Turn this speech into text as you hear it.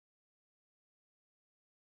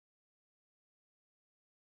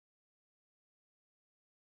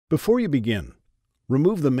Before you begin,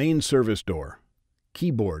 remove the main service door,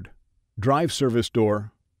 keyboard, drive service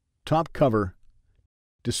door, top cover,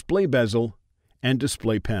 display bezel, and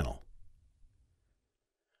display panel.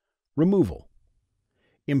 Removal.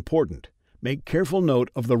 Important: make careful note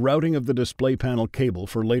of the routing of the display panel cable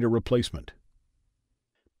for later replacement.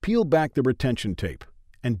 Peel back the retention tape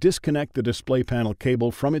and disconnect the display panel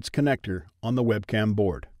cable from its connector on the webcam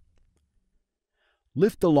board.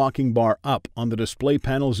 Lift the locking bar up on the display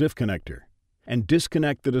panel ZIF connector and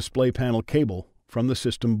disconnect the display panel cable from the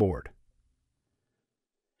system board.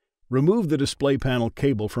 Remove the display panel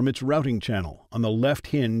cable from its routing channel on the left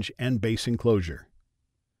hinge and base enclosure.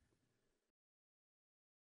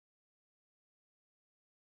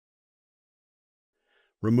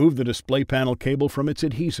 Remove the display panel cable from its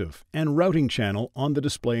adhesive and routing channel on the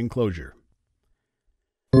display enclosure.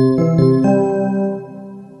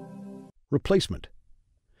 Replacement.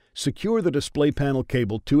 Secure the display panel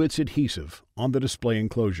cable to its adhesive on the display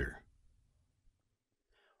enclosure.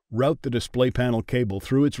 Route the display panel cable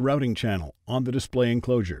through its routing channel on the display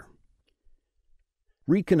enclosure.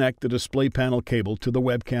 Reconnect the display panel cable to the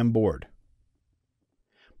webcam board.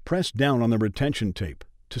 Press down on the retention tape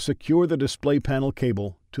to secure the display panel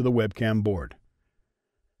cable to the webcam board.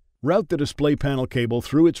 Route the display panel cable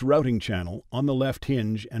through its routing channel on the left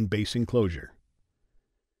hinge and base enclosure.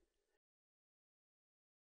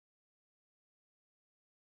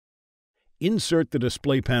 Insert the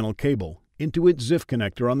display panel cable into its ZIF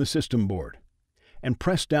connector on the system board and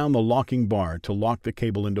press down the locking bar to lock the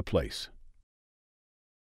cable into place.